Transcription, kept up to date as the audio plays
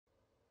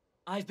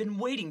I've been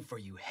waiting for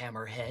you,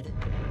 hammerhead.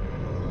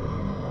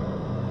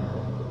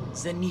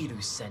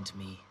 Zeniru sent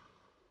me.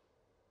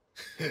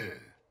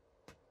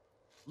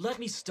 Let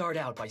me start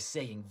out by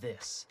saying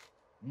this.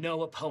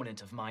 No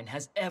opponent of mine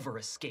has ever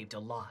escaped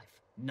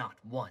alive. Not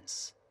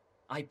once.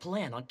 I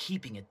plan on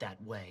keeping it that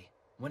way.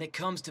 When it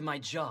comes to my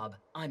job,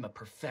 I'm a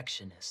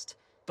perfectionist.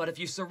 But if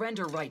you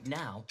surrender right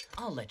now,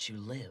 I'll let you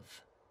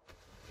live.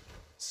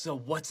 So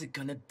what's it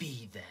gonna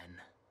be, then?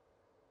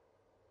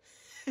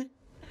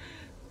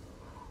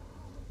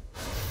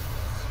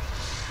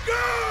 Go!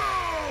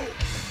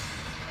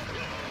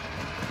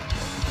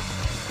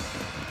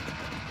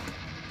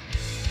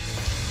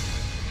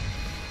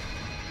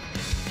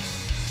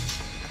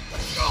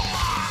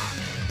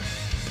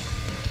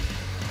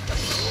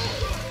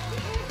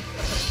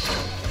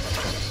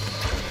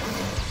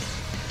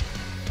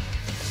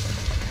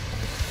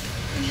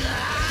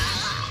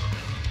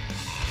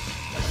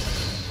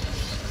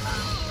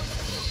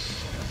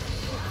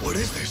 What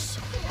is this?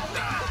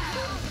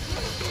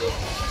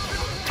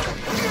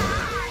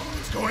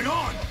 What's going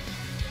on?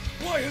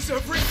 Why is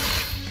every...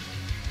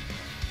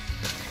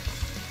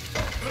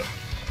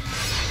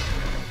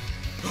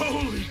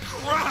 Holy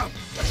crap!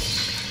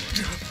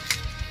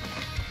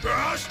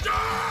 Bastard!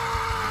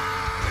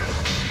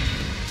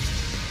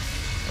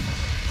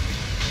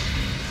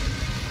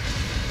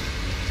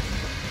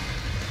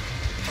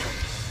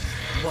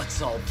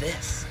 What's all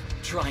this?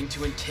 Trying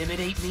to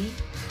intimidate me?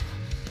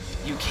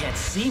 You can't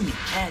see me,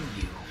 can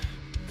you?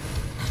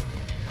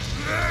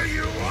 There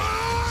you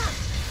are!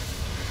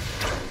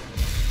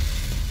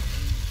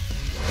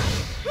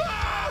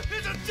 Ah!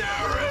 It's a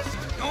terrorist!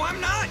 No, I'm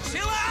not!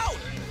 Chill out!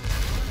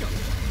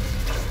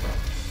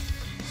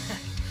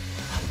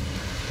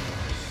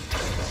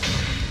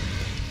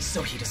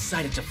 So he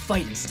decided to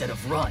fight instead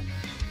of run.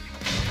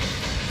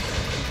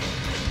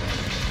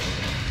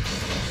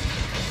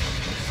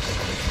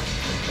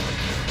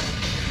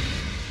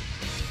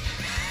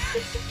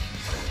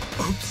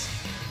 Oops,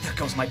 there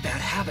goes my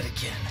bad habit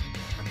again.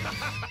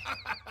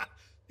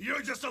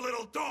 You're just a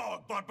little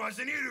dog bought by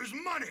Zeniru's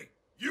money!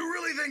 You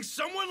really think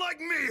someone like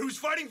me who's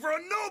fighting for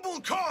a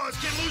noble cause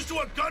can lose to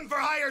a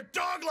gun-for-hire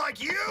dog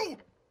like you?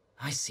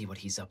 I see what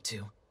he's up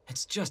to.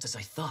 It's just as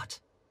I thought.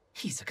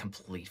 He's a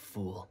complete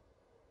fool.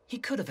 He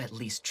could have at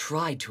least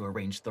tried to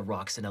arrange the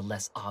rocks in a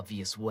less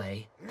obvious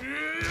way.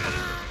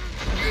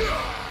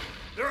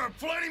 There are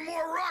plenty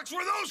more rocks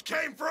where those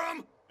came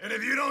from! And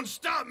if you don't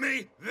stop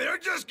me, they're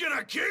just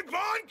gonna keep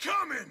on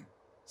coming!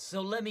 So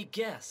let me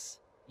guess.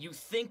 You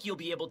think you'll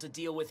be able to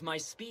deal with my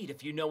speed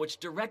if you know which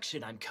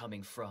direction I'm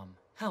coming from.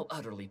 How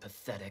utterly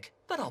pathetic,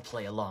 but I'll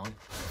play along.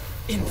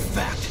 In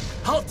fact,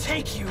 I'll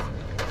take you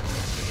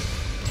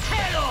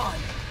head on!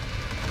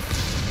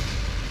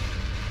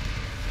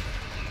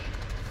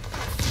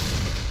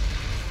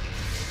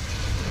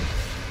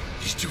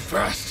 He's too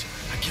fast.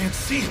 I can't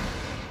see him.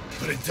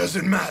 But it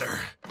doesn't matter.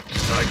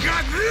 I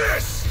got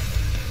this!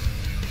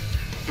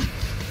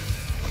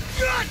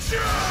 Gotcha!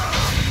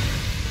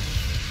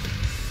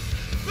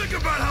 Think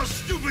about how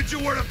stupid you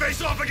were to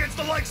face off against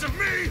the likes of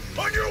me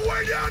on your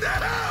way down to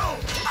hell!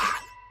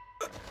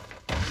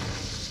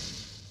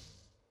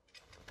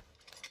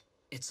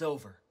 It's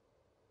over.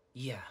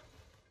 Yeah.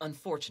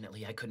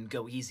 Unfortunately, I couldn't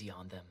go easy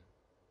on them.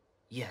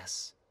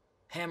 Yes.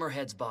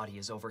 Hammerhead's body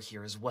is over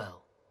here as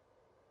well.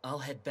 I'll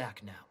head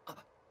back now.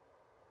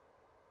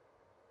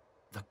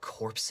 The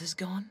corpse is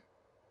gone?